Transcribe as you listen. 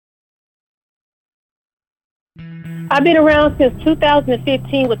I've been around since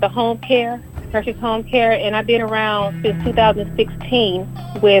 2015 with the home care, Precious Home Care, and I've been around since 2016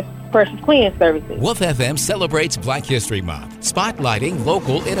 with Precious Cleaning Services. WOOF FM celebrates Black History Month, spotlighting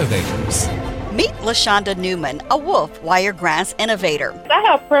local innovators. Meet LASHANDA NEWMAN, a WOOF Wiregrass innovator. I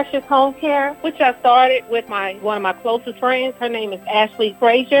have Precious Home Care, which I started with one of my closest friends. Her name is Ashley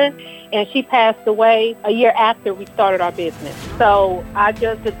Frazier, and she passed away a year after we started our business. So I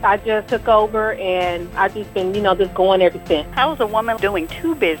just took over, and I've just been, just going ever since. How is a woman doing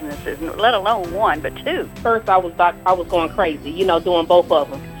two businesses, let alone one, but two? First, I was going crazy, doing both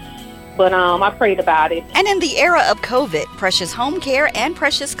of them. But I prayed about it. And in the era of COVID, Precious Home Care and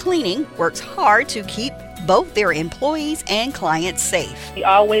Precious Cleaning works hard to keep both their employees and clients safe. We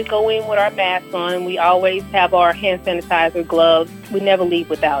always go in with our masks on. We always have our hand sanitizer, gloves. We never leave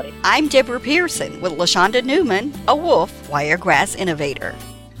without it. I'm Deborah Pearson with LASHANDA NEWMAN, a WOOF Wiregrass innovator.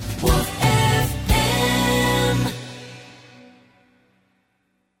 WOOF.